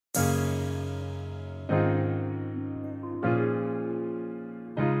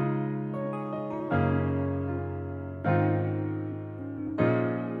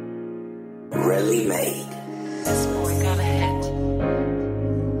really made. This boy got a hit.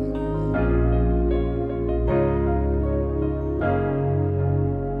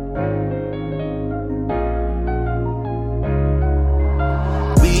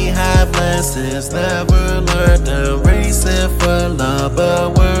 We have lessons, never learned them. Racing for love,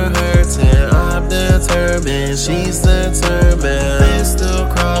 but we're hurting. I'm determined, she's determined. It's still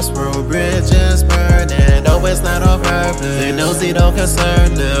crossroad, bridges burning. No, it's not on purpose. They nosy don't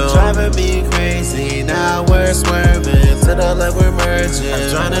concern them. Driving me crazy, now we're swerving. To the left we're merging. I'm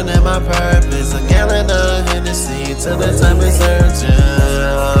drowning in my purpose. A gallon of Hennessy till the time is urgent.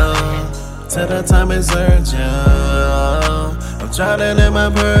 Till the time is urgent. I'm drowning in my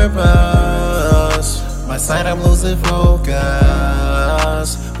purpose. My sight, I'm losing focus.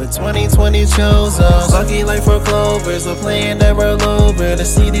 But 2020 chose us. Lucky like for clovers, we're playing that roll over. To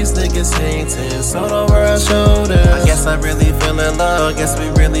see these niggas hating, sold over our shoulders. I guess I really fell in love. I guess we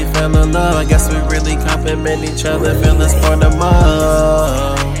really fell in love. I guess we really compliment each other. Feelings for the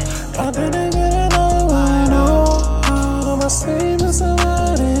month. I didn't get it all, I know. All my sleep is a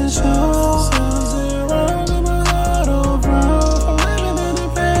lot in show.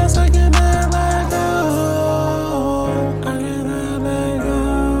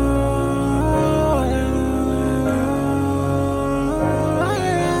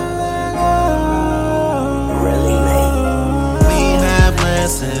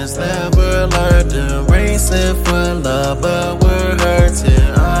 Never learned them. Racing for love, but we're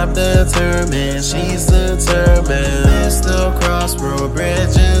hurting. I'm determined, she's determined. It's still crossroad,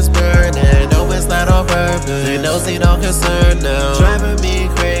 bridges burning. No, it's not on purpose. They nosy don't concern them. Driving me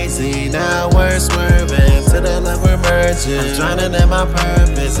crazy, now we're swerving. To the left we're merging. I'm drowning in my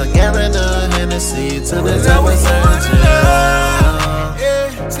purpose. A gallon of Hennessy till the time is urgent.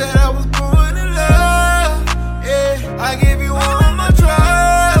 Yeah, said I was born in love. Yeah, I give you all of my trust.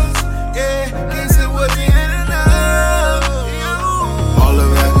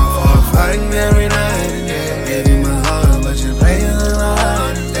 Every night and day, gave you my heart, but you play it a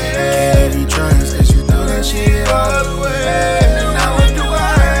lot today. Can't be trust, cause you do that shit all the way. Now what do I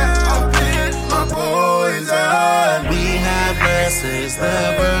have? I pick my poison. We have lessons,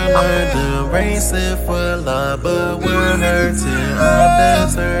 never learned them. Racing for love, but we're hurting.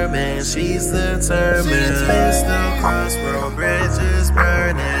 I'm determined, she's determined. It's still crossroad, bridges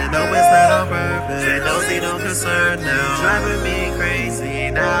burning. No, it's not on purpose. They nosy don't concern them. Driving me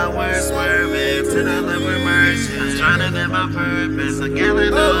crazy, now we're swerving. To the left we're merging. I'm drowning in my purpose. A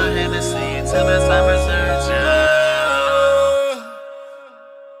gallon of Hennessy till the time is urgent.